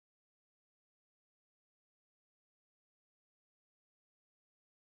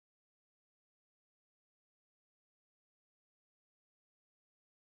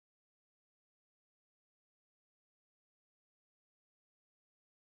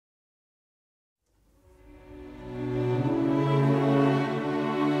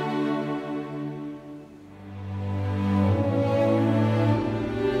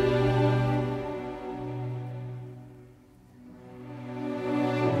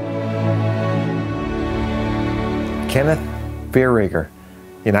Kenneth Vierregger,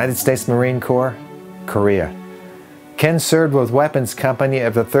 United States Marine Corps, Korea. Ken served with Weapons Company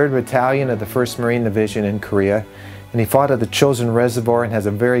of the 3rd Battalion of the 1st Marine Division in Korea, and he fought at the Chosin Reservoir and has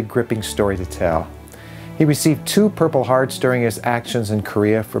a very gripping story to tell. He received 2 Purple Hearts during his actions in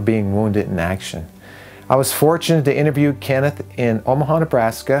Korea for being wounded in action. I was fortunate to interview Kenneth in Omaha,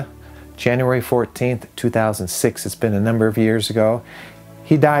 Nebraska, January 14th, 2006. It's been a number of years ago.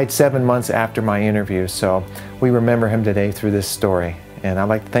 He died 7 months after my interview, so we remember him today through this story. And I'd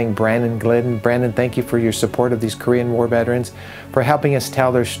like to thank Brandon Glidden. Brandon, thank you for your support of these Korean War veterans, for helping us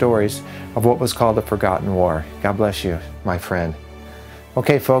tell their stories of what was called the Forgotten War. God bless you, my friend.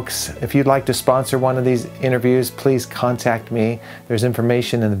 Okay, folks, if you'd like to sponsor one of these interviews, please contact me. There's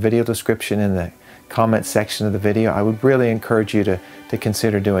information in the video description in the comment section of the video. I would really encourage you to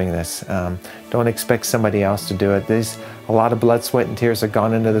consider doing this. Don't expect somebody else to do it. There's a lot of blood, sweat, and tears have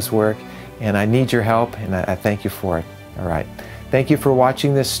gone into this work, and I need your help, and I thank you for it. All right. Thank you for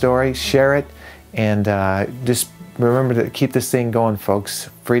watching this story. Share it, and just remember to keep this thing going, folks.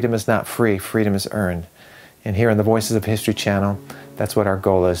 Freedom is not free. Freedom is earned. And here on the Voices of History channel, that's what our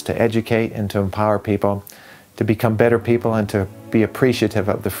goal is, to educate and to empower people, to become better people, and to be appreciative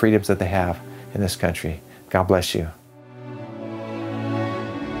of the freedoms that they have in this country. God bless you.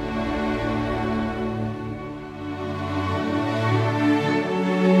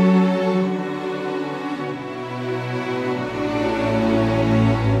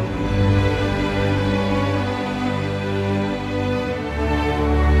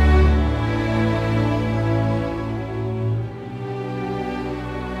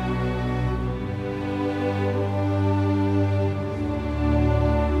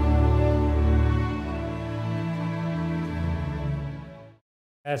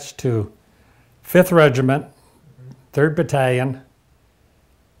 Attached to 5th Regiment, 3rd Battalion,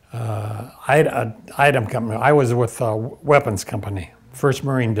 item company. I was with Weapons Company, 1st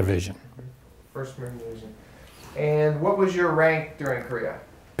Marine Division. 1st Marine Division. And what was your rank during Korea?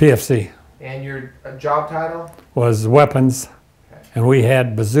 PFC. And your job title? Was weapons, okay. And we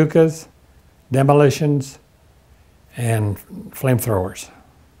had bazookas, demolitions, and flamethrowers.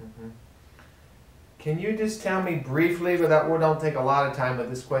 Can you just tell me briefly, we don't take a lot of time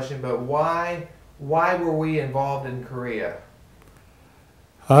with this question, but why were we involved in Korea?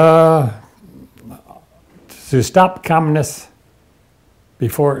 To stop communists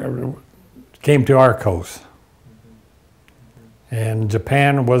before it came to our coast. And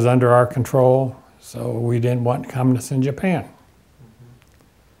Japan was under our control, so we didn't want communists in Japan.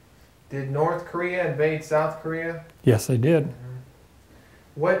 Did North Korea invade South Korea? Yes, they did.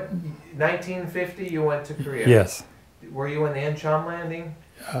 What, 1950 you went to Korea? Yes. Were you in the Incheon landing?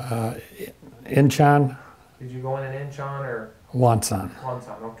 Incheon. Did you go in an Incheon or? Wonsan.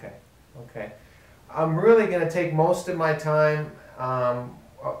 Wonsan, okay. Okay. I'm really going to take most of my time,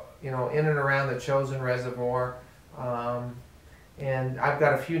 you know, in and around the Chosin Reservoir. And I've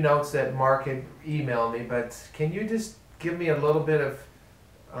got a few notes that Mark had emailed me, but can you just give me a little bit of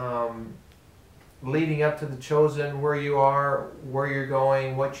leading up to the Chosin, where you are, where you're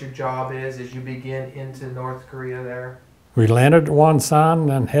going, what your job is as you begin into North Korea there? We landed at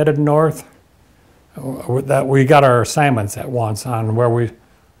Wonsan and headed north. We got our assignments at Wonsan,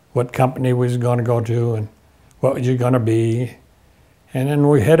 what company we was going to go to and what was you going to be. And then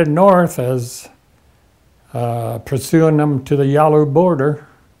we headed north as pursuing them to the Yalu border.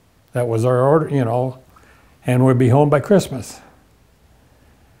 That was our order, you know, and we'd be home by Christmas.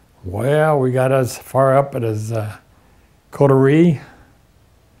 Well, we got as far up as Coterie,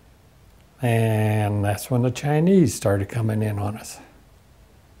 and that's when the Chinese started coming in on us.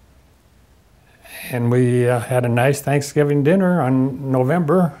 And we had a nice Thanksgiving dinner on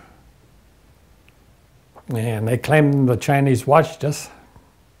November, and they claimed the Chinese watched us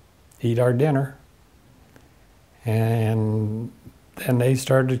eat our dinner. And then they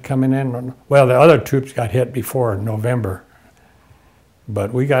started coming in. Well, the other troops got hit before November.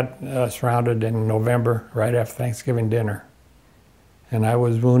 But we got surrounded in November, right after Thanksgiving dinner. And I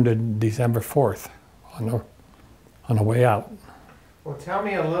was wounded December 4th on the way out. Well, tell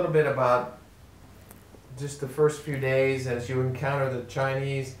me a little bit about just the first few days as you encounter the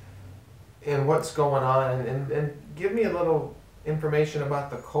Chinese and what's going on. And give me a little information about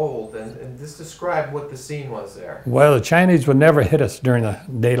the cold and just describe what the scene was there. Well, the Chinese would never hit us during the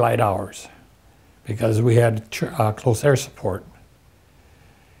daylight hours because we had close air support.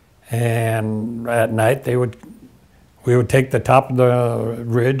 And at night, we would take the top of the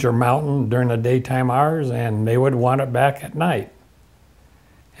ridge or mountain during the daytime hours, and they would want it back at night.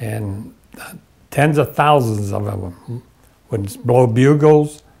 And tens of thousands of them would blow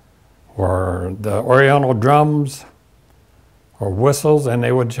bugles or the Oriental drums or whistles, and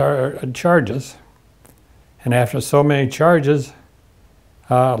they would charge us. And after so many charges,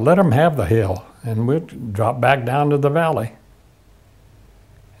 let them have the hill, and we'd drop back down to the valley.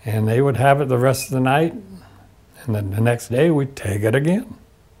 And they would have it the rest of the night, and then the next day we'd take it again.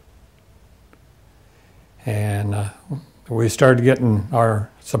 And we started getting our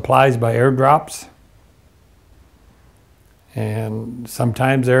supplies by airdrops. And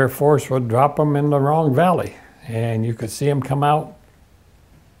sometimes the Air Force would drop them in the wrong valley, and you could see them come out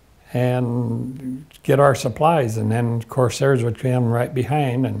and get our supplies, and then Corsairs would come right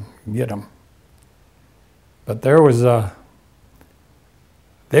behind and get them. But there was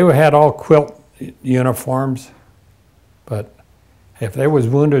they had all quilt uniforms, but if they was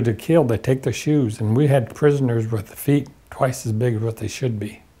wounded or killed, they'd take their shoes, and we had prisoners with feet twice as big as what they should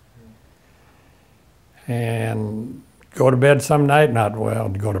be. And go to bed some night, not well,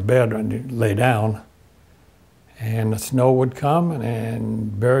 go to bed and lay down, and the snow would come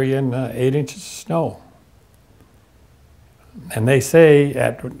and bury in 8 inches of snow. And they say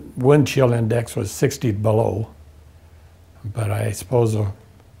at wind chill index was 60 below, but I suppose the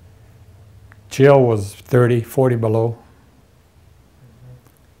chill was 30, 40 below.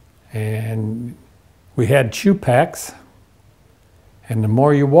 And we had shoe packs, and the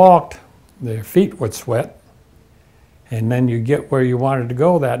more you walked, their feet would sweat. And then you get where you wanted to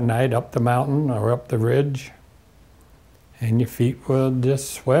go that night, up the mountain or up the ridge, and your feet would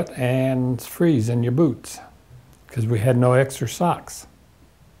just sweat and freeze in your boots because we had no extra socks.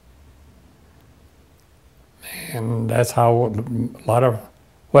 And that's how a lot of,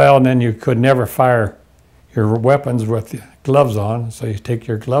 well, and then you could never fire your weapons with gloves on, so you take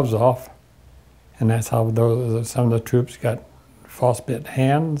your gloves off, and that's how some of the troops got frostbite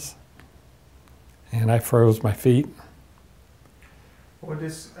hands, and I froze my feet. Well, you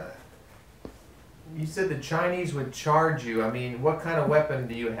said the Chinese would charge you. I mean, what kind of weapon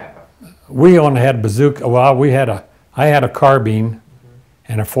do you have? We only had bazooka. Well, I had a carbine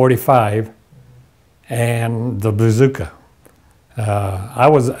and a .45 and the bazooka. I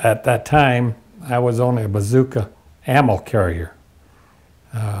was, at that time, I was only a bazooka ammo carrier.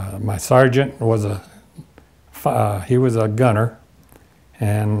 My sergeant was he was a gunner,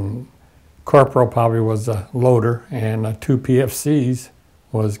 and corporal probably was a loader, and 2 PFCs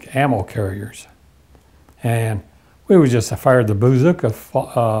was ammo carriers. And we would just fire the bazooka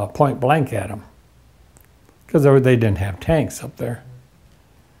point blank at them because they didn't have tanks up there.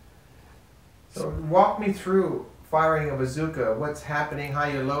 So walk me through firing a bazooka, what's happening, how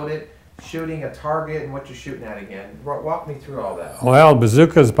you load it, shooting a target, and what you're shooting at again. Walk me through all that. Well,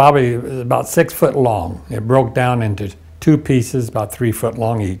 bazooka is probably about 6 foot long. It broke down into 2 pieces, about 3 foot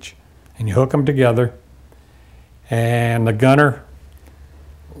long each. And you hook them together, and the gunner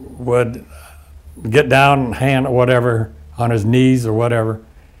would get down, hand or whatever, on his knees or whatever,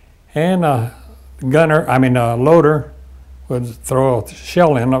 and a loader would throw a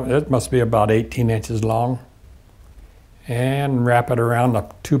shell in. It must be about 18 inches long, and wrap it around the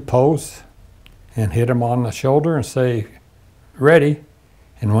 2 posts and hit him on the shoulder and say, ready.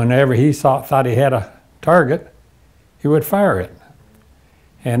 And whenever he thought he had a target, he would fire it.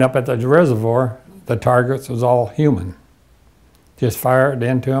 And up at the reservoir, the targets was all human. Just fire it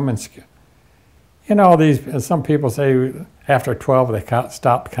into them, and you know, some people say after 12 they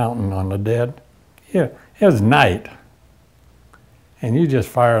stopped counting on the dead. Yeah, it was night, and you just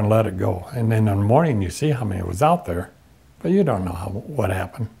fire and let it go. And then in the morning you see how many was out there, but you don't know what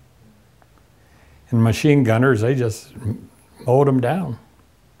happened. And machine gunners, they just mowed them down.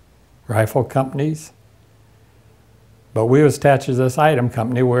 Rifle companies. But we was attached to this item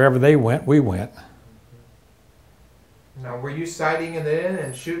company. Wherever they went, we went. Now, were you sighting it in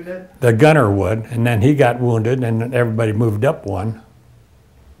and shooting it? The gunner would, and then he got wounded, and everybody moved up one.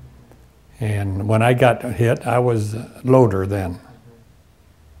 And when I got hit, I was loader then.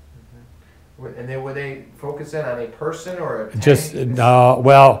 And then would they focus in on a person or a tank? Just,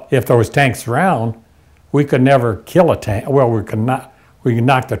 well, if there was tanks around, we could never kill a tank. Well, we could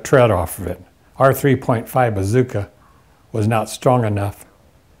knock the tread off of it. Our 3.5 bazooka was not strong enough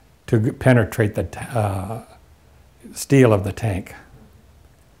to penetrate the steel of the tank.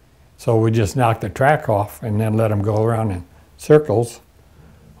 So we just knocked the track off and then let them go around in circles,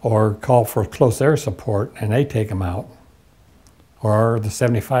 or call for close air support and they take them out. Or the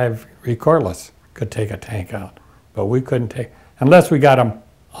 75 recoilless could take a tank out, but we couldn't take, unless we got them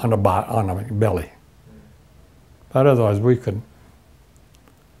on the belly. But otherwise we couldn't.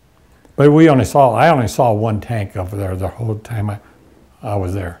 But I only saw 1 tank over there the whole time I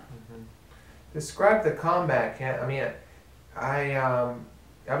was there. Describe the combat camp. I mean,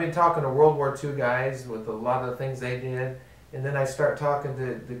 I've been talking to World War II guys with a lot of the things they did, and then I start talking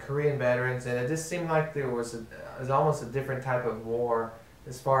to the Korean veterans, and it just seemed like there was almost a different type of war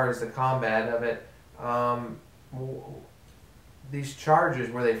as far as the combat of it. These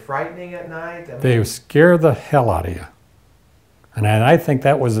charges, were they frightening at night? I mean, they scare the hell out of you. And I think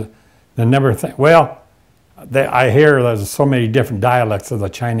that was the number thing. Well, I hear there's so many different dialects of the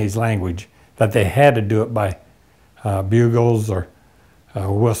Chinese language that they had to do it by bugles or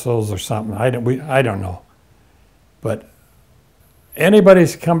whistles or something. I don't know. But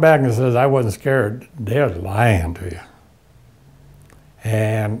anybody's come back and says, I wasn't scared, they're lying to you.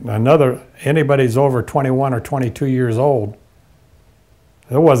 And anybody's over 21 or 22 years old,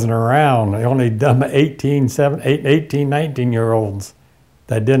 it wasn't around. They only dumb 18, 19-year-olds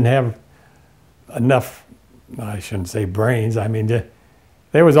that didn't have enough, I shouldn't say brains, I mean,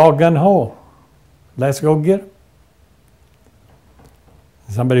 they was all gun-ho. Let's go get them.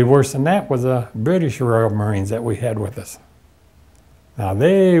 Somebody worse than that was the British Royal Marines that we had with us. Now,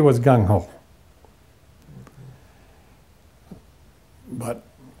 they was gung-ho. But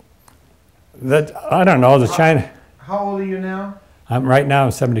that, I don't know, the China... How old are you now? Right now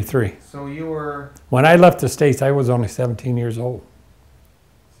I'm 73. So you were... When I left the States, I was only 17 years old.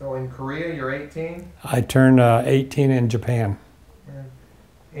 So in Korea, you're 18? I turned 18 in Japan.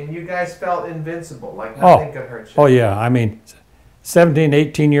 And you guys felt invincible, like nothing could hurt you. Oh yeah, I mean, 17,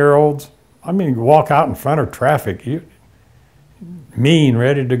 18-year-olds, I mean, walk out in front of traffic, mean,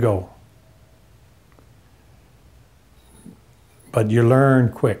 ready to go. But you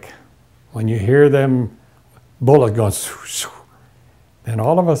learn quick. When you hear them bullets going, then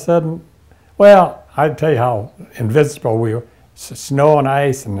all of a sudden, well, I'd tell you how invincible we were. Snow and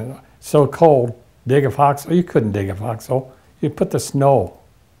ice and so cold, dig a foxhole. You couldn't dig a foxhole. You put the snow.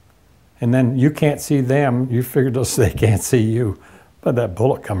 And then you can't see them. You figure they can't see you. But that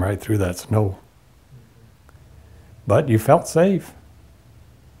bullet come right through that snow. But you felt safe.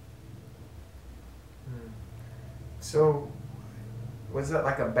 So was that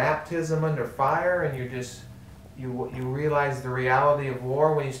like a baptism under fire, and you realize the reality of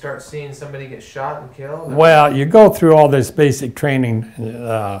war when you start seeing somebody get shot and killed? Well, you go through all this basic training,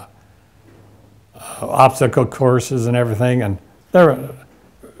 obstacle courses and everything, and there are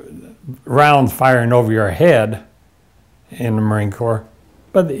rounds firing over your head in the Marine Corps.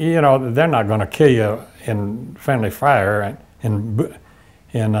 But you know, they're not going to kill you in friendly fire and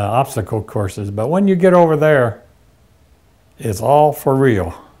in obstacle courses. But when you get over there, it's all for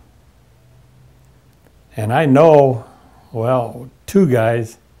real. And I know, well, 2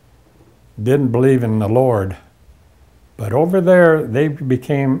 guys didn't believe in the Lord, but over there they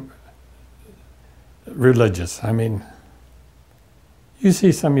became religious. I mean, you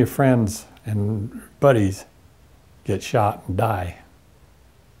see some of your friends and buddies get shot and die.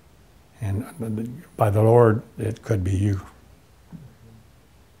 And by the Lord, it could be you.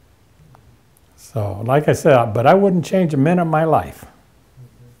 So, like I said, but I wouldn't change a minute of my life.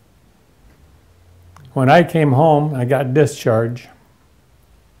 When I came home, I got discharged.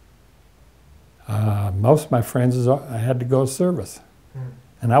 Most of my friends, I had to go to service.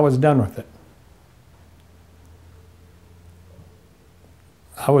 And I was done with it.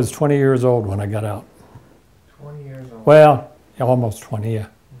 I was 20 years old when I got out. 20 years old? Well, almost 20, yeah.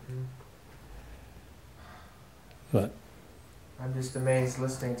 But I'm just amazed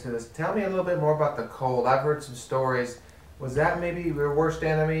listening to this. Tell me a little bit more about the cold. I've heard some stories. Was that maybe your worst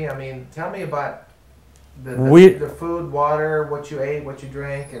enemy? I mean, tell me about the food, water, what you ate, what you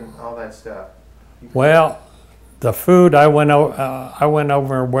drank, and all that stuff. Well, the food, I went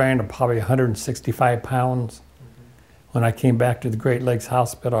over weighing probably 165 pounds. When I came back to the Great Lakes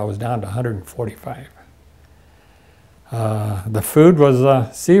Hospital, I was down to 145. The food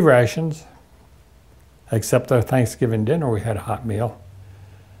was sea rations. Except our Thanksgiving dinner, we had a hot meal.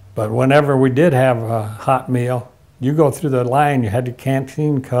 But whenever we did have a hot meal, you go through the line, you had the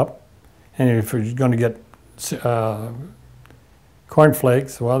canteen cup, and if you're going to get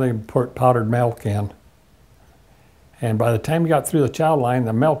cornflakes, well, they put powdered milk in. And by the time you got through the chow line,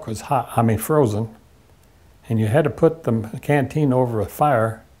 the milk was frozen. And you had to put the canteen over a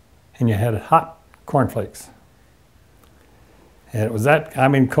fire, and you had hot cornflakes. And it was that,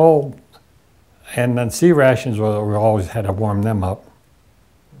 cold. And then sea rations, well, we always had to warm them up.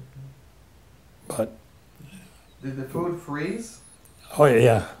 But did the food freeze? Oh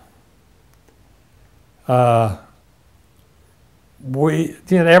yeah.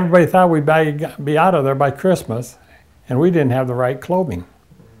 Everybody thought we'd be out of there by Christmas, and we didn't have the right clothing.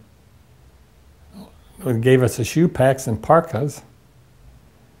 They gave us the shoe packs and parkas,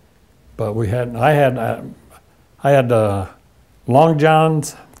 but I had long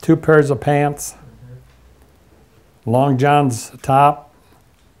johns, 2 pairs of pants, long johns top,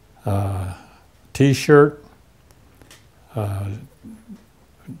 t-shirt,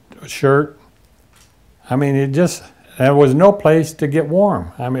 shirt. I mean, there was no place to get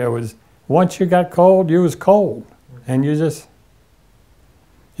warm. I mean, it was, once you got cold, you was cold. And you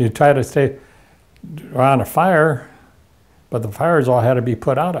try to stay around a fire, but the fires all had to be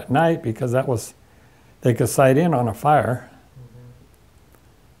put out at night because they could sight in on a fire.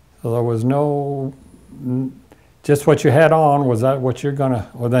 So there was no, just what you had on was that what you're gonna,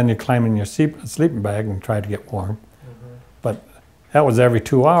 well then you climb in your sleeping bag and try to get warm. But that was every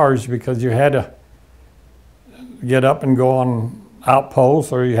 2 hours because you had to get up and go on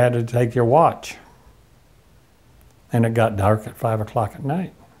outposts or you had to take your watch. And it got dark at 5 o'clock at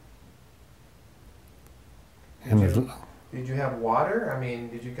night. Did you have water? I mean,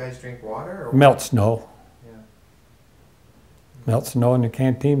 did you guys drink water? Or melt snow. Yeah. Melt snow in the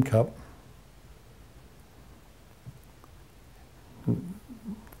canteen cup.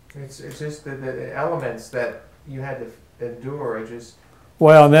 It's just the elements that you had to endure. It just.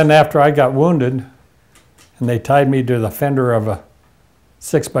 Well, and then after I got wounded, and they tied me to the fender of a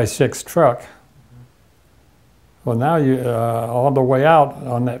 6x6 truck. Well, now you all the way out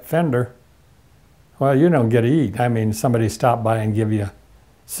on that fender. Well, you don't get to eat. I mean, somebody stopped by and give you a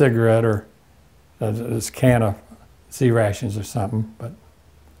cigarette or this can of sea rations or something, but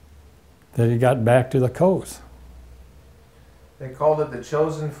then you got back to the coast. They called it the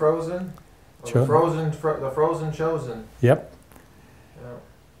chosen frozen? Or the frozen chosen. Yep.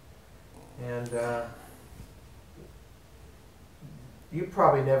 Yeah. And you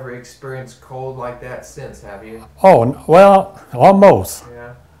probably never experienced cold like that since, have you? Oh, well, almost.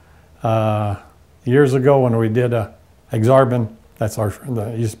 Yeah. Years ago when we did Exarban, that's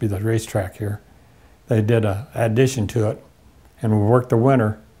it used to be the racetrack here, they did an addition to it, and we worked the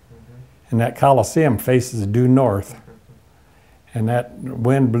winter, and that Coliseum faces due north, and that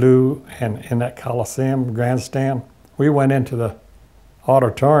wind blew, and in that Coliseum grandstand, we went into the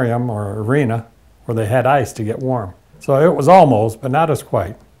auditorium or arena where they had ice to get warm. So it was almost, but not as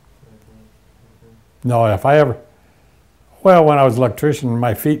quite. No, if I ever, well, when I was an electrician,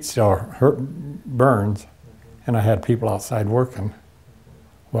 my feet still hurt, burns, and I had people outside working.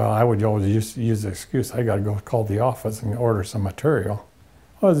 Well, I would always use the excuse, I got to go call the office and order some material.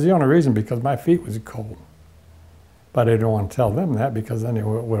 Well, it's the only reason because my feet was cold. But I didn't want to tell them that because then they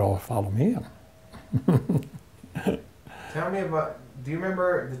would all follow me in. Tell me about, do you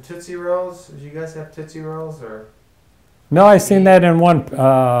remember the Tootsie Rolls? Did you guys have Tootsie Rolls or? No, I seen that in one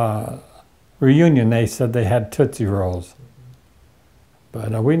reunion. They said they had Tootsie Rolls.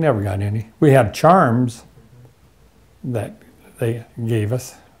 But we never got any. We had Charms that they gave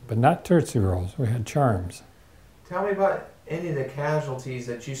us, but not Tootsie Rolls. We had Charms. Tell me about any of the casualties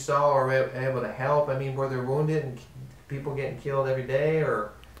that you saw or were able to help. I mean, were there wounded and people getting killed every day,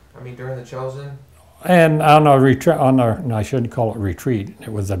 or, I mean, during the Chosen? And on our retreat, no, I shouldn't call it retreat.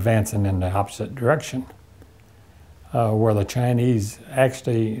 It was advancing in the opposite direction, where the Chinese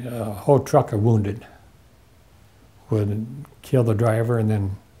actually, a whole truck of wounded would kill the driver and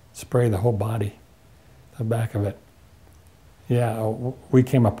then spray the whole body, the back of it. Yeah, we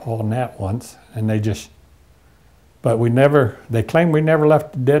came upon that once, and they just, but they claimed we never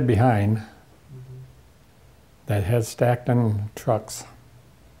left the dead behind. That had stacked in trucks.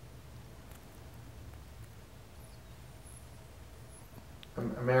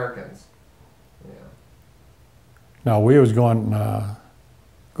 Americans. Yeah. No, we was going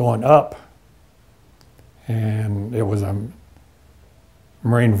up, and it was a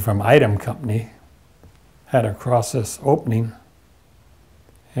Marine from Item Company had to cross this opening,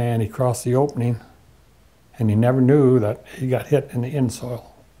 and he crossed the opening, and he never knew that he got hit in the insoil.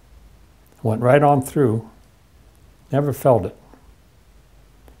 Went right on through, never felt it,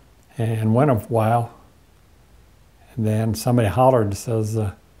 and went a while, and then somebody hollered, says,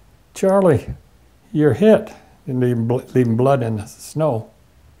 Charlie, you're hit, and leaving blood in the snow.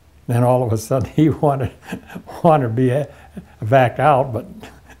 And then all of a sudden he wanted to be back out, but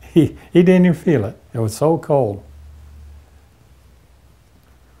he didn't even feel it. It was so cold.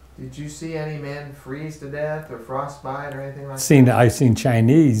 Did you see any men freeze to death or frostbite or anything like that? I've seen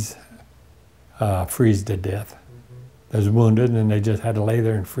Chinese freeze to death. They was wounded and they just had to lay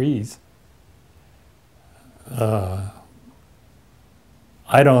there and freeze. I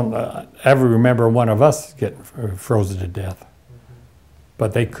don't ever remember one of us getting frozen to death.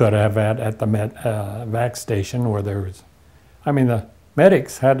 But they could have at the vac station where there was, I mean, the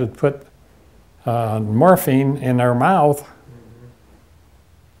medics had to put morphine in their mouth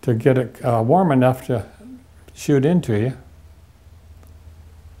to get it warm enough to shoot into you.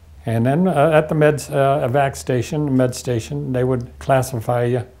 And then at the med station, they would classify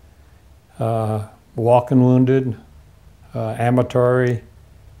you walking wounded, ambulatory,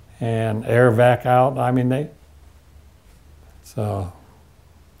 and air vac out. I mean,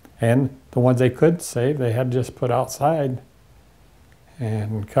 and the ones they could save, they had to just put outside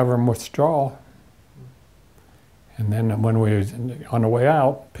and cover them with straw. And then when we was on the way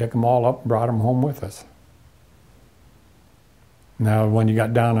out, pick them all up, brought them home with us. Now, when you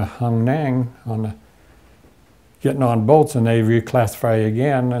got down to Hung Nang, getting on boats, and they reclassify you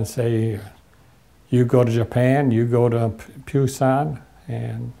again and say, you go to Japan, you go to Pusan,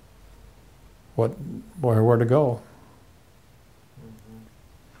 and where to go.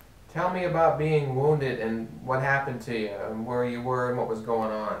 Tell me about being wounded and what happened to you and where you were and what was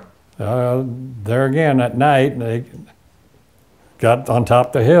going on. There again, at night, they got on top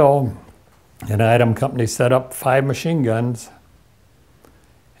of the hill, and Item Company set up 5 machine guns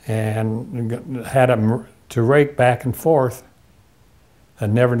and had them to rake back and forth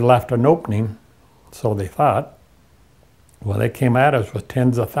and never left an opening, so they thought. Well, they came at us with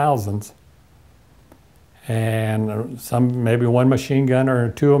tens of thousands. And maybe one machine gun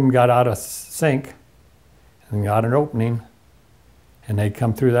or 2 of them got out of sync and got an opening. And they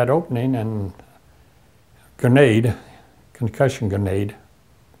come through that opening and concussion grenade.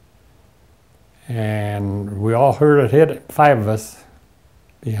 And we all heard it hit, 5 of us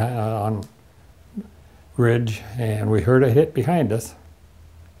behind, on ridge, and we heard it hit behind us.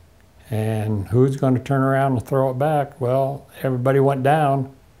 And who's going to turn around and throw it back? Well, everybody went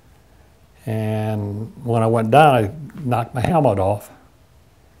down. And when I went down, I knocked my helmet off,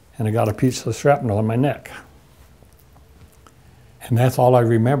 and I got a piece of shrapnel in my neck. And that's all I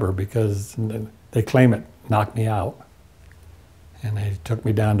remember, because they claim it knocked me out. And they took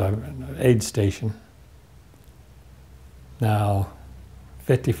me down to an aid station. Now,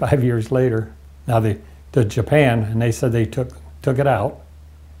 55 years later, now they to Japan, and they said they took it out,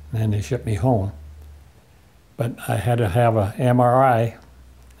 and then they shipped me home. But I had to have a MRI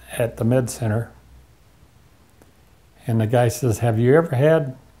at the med center, and the guy says, have you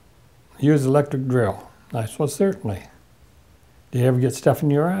ever used electric drill? I said, well, certainly. Do you ever get stuff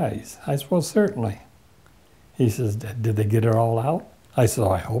in your eyes? I said, well, certainly. He says, did they get it all out? I said,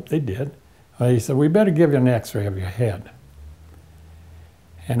 oh, I hope they did. Well, he said, we better give you an x-ray of your head.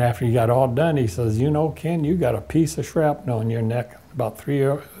 And after he got all done, he says, you know, Ken, you got a piece of shrapnel in your neck, about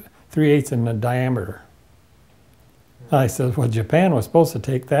 3/8 in the diameter. I said, well, Japan was supposed to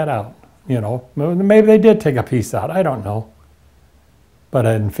take that out. You know, maybe they did take a piece out. I don't know. But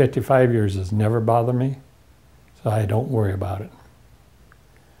in 55 years, it's never bothered me, so I don't worry about it.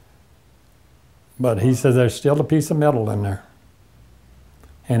 But he says there's still a piece of metal in there.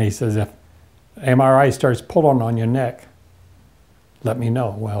 And he says, if MRI starts pulling on your neck, let me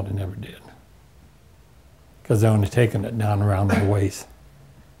know. Well, they never did, because they're only taking it down around the waist.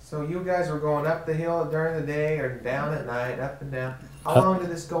 So you guys were going up the hill during the day or down at night, up and down. How long did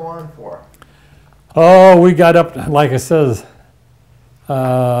this go on for? Oh, we got up, like I says,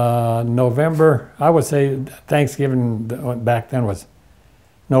 November, I would say Thanksgiving back then was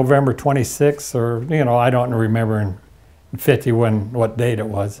November 26th, or, you know, I don't remember in 50 what date it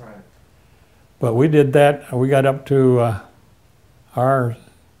was. Right. But we did that. We got up to so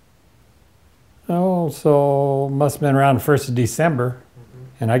must have been around the 1st of December.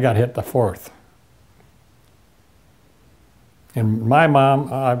 And I got hit the 4th. And my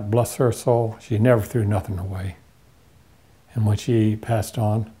mom, bless her soul, she never threw nothing away. And when she passed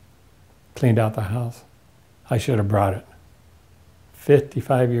on, cleaned out the house, I should have brought it.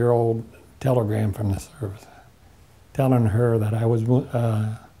 55-year-old telegram from the service telling her that I was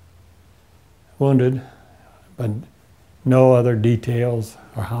wounded, but no other details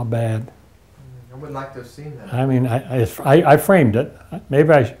or how bad. I would like to have seen that. I mean, I framed it. Maybe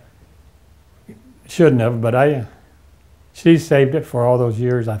I shouldn't have, but she saved it for all those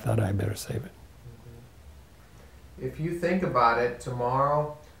years. I thought I better save it. If you think about it,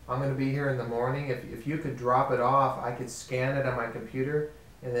 tomorrow I'm going to be here in the morning. If you could drop it off, I could scan it on my computer,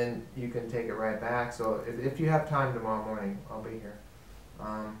 and then you can take it right back. So if you have time tomorrow morning, I'll be here.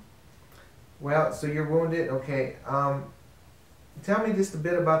 Well, so you're wounded. Okay. Tell me just a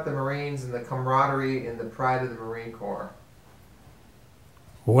bit about the Marines and the camaraderie and the pride of the Marine Corps.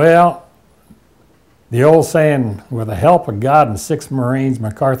 Well, the old saying, with the help of God and 6 Marines,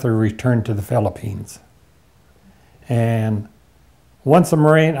 MacArthur returned to the Philippines. And once a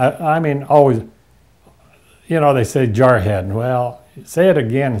Marine, I mean, always, you know, they say jarhead. Well, say it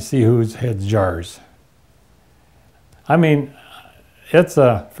again and see whose head's jars. I mean, it's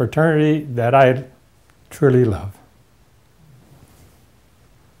a fraternity that I truly love.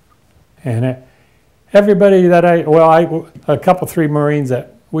 And everybody that a couple, 3 Marines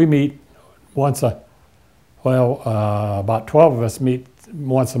that we meet once about 12 of us meet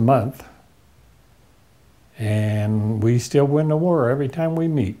once a month. And we still win the war every time we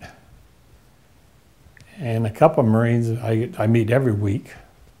meet. And a couple of Marines I meet every week.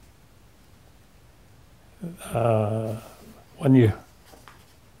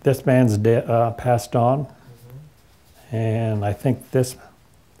 This man's passed on, and I think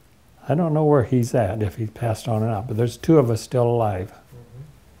I don't know where he's at, if he's passed on or not, but there's 2 of us still alive.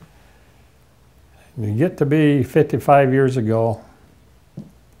 You get to be 55 years ago,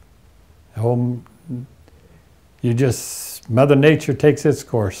 Mother Nature takes its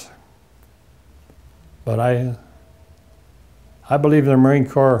course. But I believe the Marine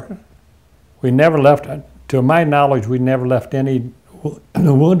Corps, we never left, to my knowledge, we never left any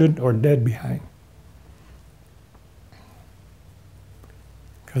wounded or dead behind.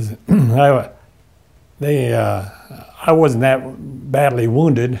 Because I wasn't that badly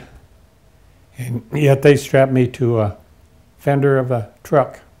wounded, and yet they strapped me to a fender of a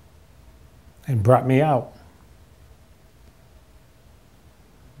truck and brought me out.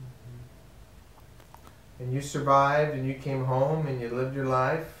 And you survived, and you came home, and you lived your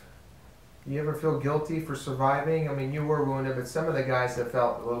life. Do you ever feel guilty for surviving? I mean, you were wounded, but some of the guys have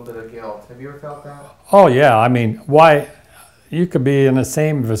felt a little bit of guilt. Have you ever felt that? Oh, yeah. I mean, why? You could be in the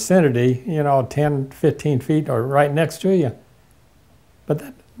same vicinity, 10, 15 feet or right next to you.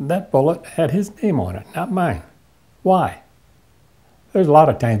 But that bullet had his name on it, not mine. Why? There's a lot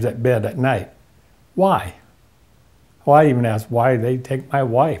of times at bed at night. Why? Well, I even asked why they take my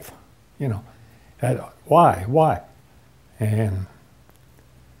wife, Why? And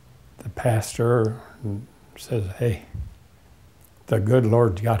the pastor says, hey, the good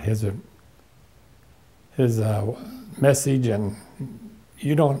Lord got his message, and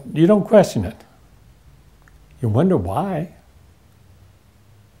you don't question it. You wonder why.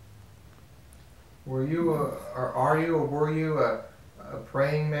 Were you were you a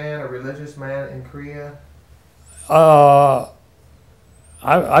praying man, a religious man in Korea? I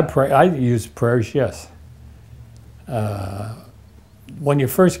pray. I use prayers, yes. When you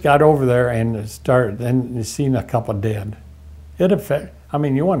first got over there and started, then you seen a couple dead. You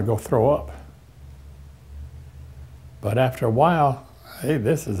want to go throw up. But after a while, hey,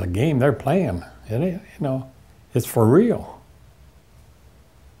 this is a game they're playing. It's for real.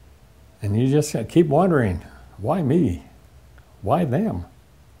 And you just keep wondering, why me? Why them?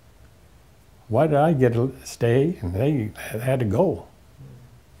 Why did I get to stay and they had to go?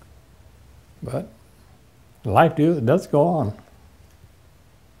 But life does go on.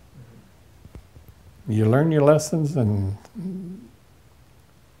 You learn your lessons,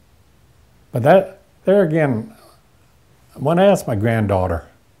 but there again, when I asked my granddaughter,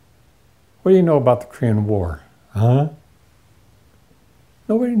 what do you know about the Korean War? Huh?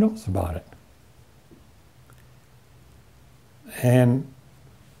 Nobody knows about it. And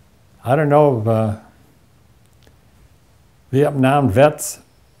I don't know if Vietnam vets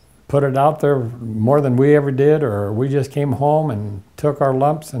put it out there more than we ever did, or we just came home and took our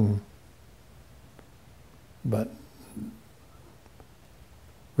lumps, but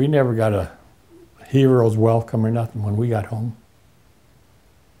we never got a hero's welcome or nothing when we got home.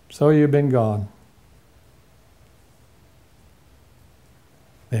 So you've been gone.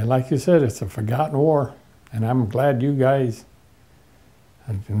 And like you said, it's a forgotten war, and I'm glad you guys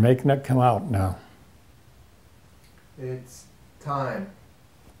have been making it come out now. It's time.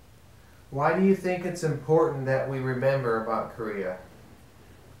 Why do you think it's important that we remember about Korea?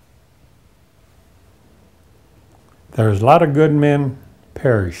 There's a lot of good men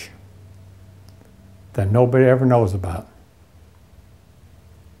perish that nobody ever knows about.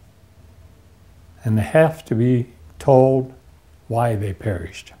 And they have to be told why they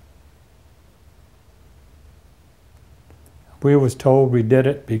perished. We was told we did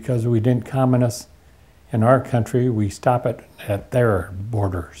it because we didn't communists in our country. We stop it at their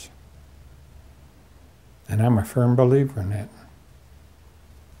borders. And I'm a firm believer in that.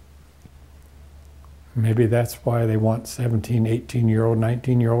 Maybe that's why they want 17, 18-year-old,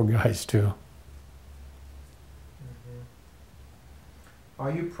 19-year-old guys too.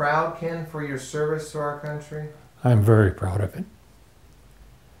 Are you proud, Ken, for your service to our country? I'm very proud of it.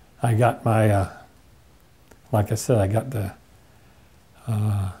 I got my, like I said, I got the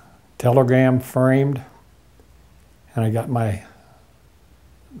telegram framed, and I got my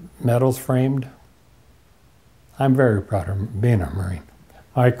medals framed. I'm very proud of being a Marine.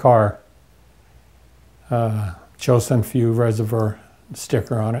 My car, Chosun Few Reservoir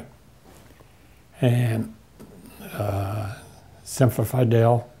sticker on it, and Semper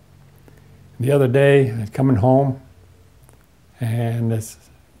Fidel, The other day, I was coming home, and this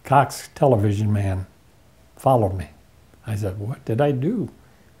Cox television man followed me. I said, what did I do?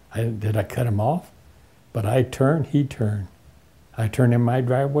 Did I cut him off? But I turned, he turned. I turned in my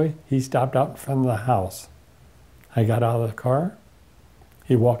driveway, he stopped out in front of the house. I got out of the car,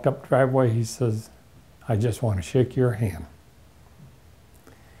 he walked up the driveway, he says, I just want to shake your hand.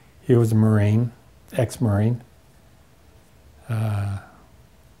 He was a Marine, ex-Marine.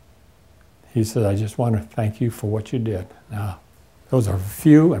 He said, I just want to thank you for what you did. Now, those are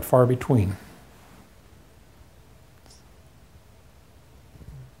few and far between.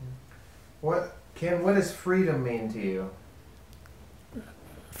 Ken, what does freedom mean to you?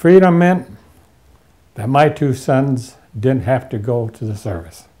 Freedom meant that my two sons didn't have to go to the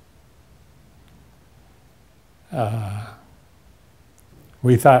service.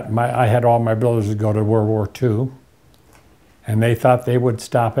 We thought I had all my brothers to go to World War II, and they thought they would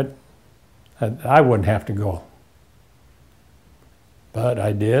stop it, that I wouldn't have to go. But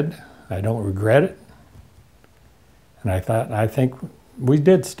I did. I don't regret it. And I think we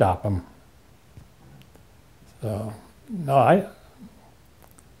did stop them. So, no,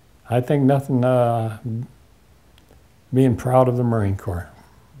 I think nothing being proud of the Marine Corps.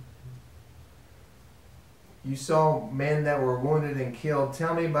 You saw men that were wounded and killed.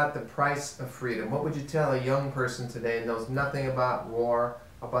 Tell me about the price of freedom. What would you tell a young person today that knows nothing about war,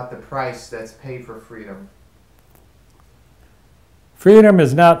 about the price that's paid for freedom? Freedom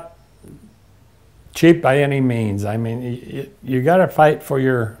is not cheap by any means. I mean, you got to fight for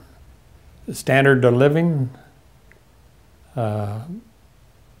your standard of living. You're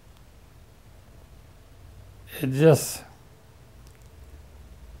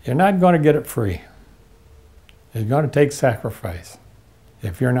not going to get it free. It's going to take sacrifice.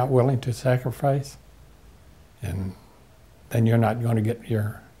 If you're not willing to sacrifice, then you're not going to get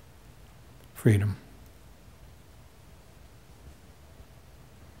your freedom.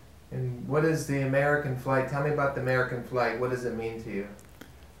 And what is the American flag? Tell me about the American flag. What does it mean to you?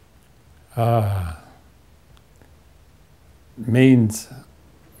 Means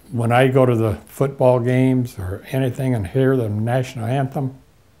when I go to the football games or anything and hear the national anthem,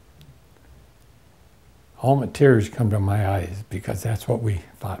 all my tears come to my eyes because that's what we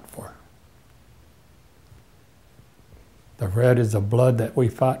fought for. The red is the blood that we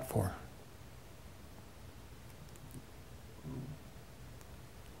fought for.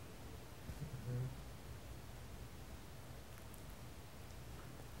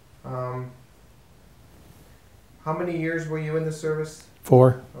 How many years were you in the service?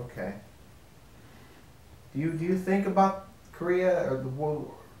 4. Okay. Do you think about Korea or the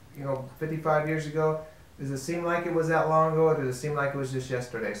war, 55 years ago? Does it seem like it was that long ago, or does it seem like it was just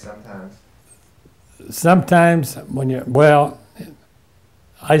yesterday sometimes? Sometimes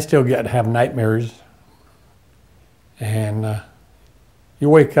I still have nightmares, and you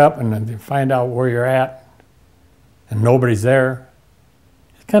wake up and then you find out where you're at, and nobody's there.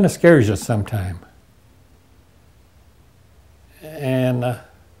 It kind of scares you sometimes. And like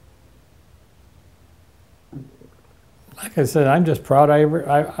I said, I'm just proud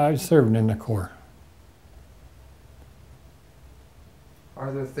I served in the Corps.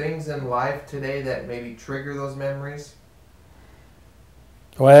 Are there things in life today that maybe trigger those memories?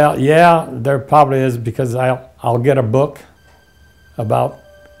 Well, yeah, there probably is, because I'll get a book about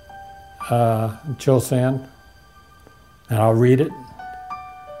Chosin, and I'll read it.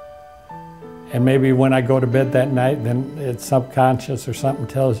 And maybe when I go to bed that night, then it's subconscious or something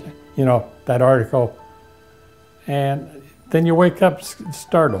tells you, that article. And then you wake up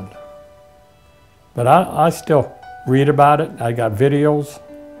startled. But I still read about it. I got videos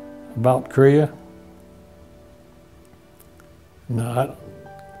about Korea. No,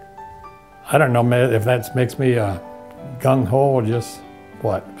 I don't know if that makes me gung-ho or just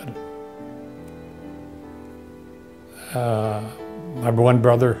what. But, my one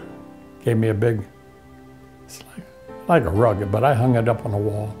brother gave me a big, it's like a rug, but I hung it up on the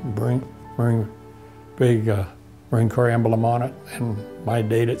wall, big Marine Corps emblem on it, and my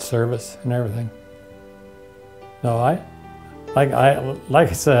date at service and everything. No, like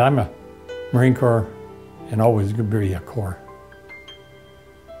I said, I'm a Marine Corps and always going to be a Corps.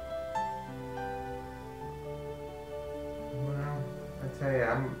 Well, I tell you,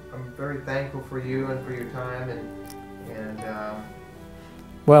 I'm very thankful for you and for your time, and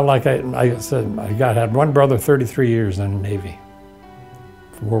well, like I said, I had one brother 33 years in the Navy.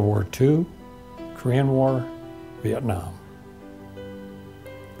 World War II, Korean War, Vietnam.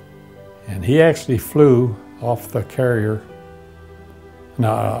 And he actually flew off the carrier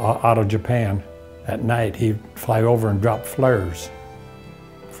out of Japan. At night, he'd fly over and drop flares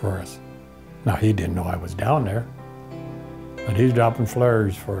for us. Now, he didn't know I was down there, but he's dropping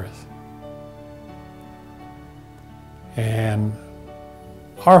flares for us. And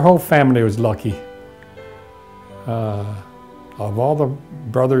our whole family was lucky. Of all the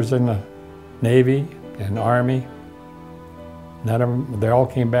brothers in the Navy and Army, none of them, they all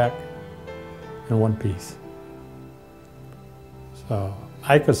came back in one piece. So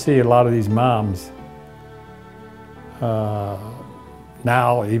I could see a lot of these moms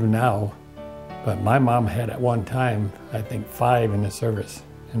now, even now, but my mom had at one time, I think 5 in the service.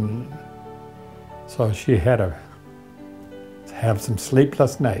 And so she had to have some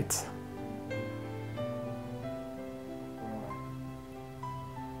sleepless nights.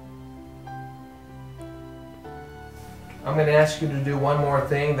 I'm going to ask you to do one more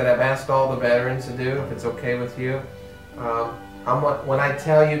thing that I've asked all the veterans to do, if it's okay with you. When I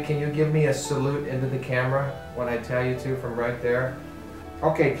tell you, can you give me a salute into the camera when I tell you to from right there?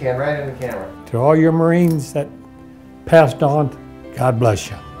 Okay, Ken, right in the camera. To all your Marines that passed on, God bless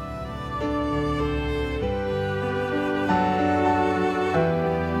you.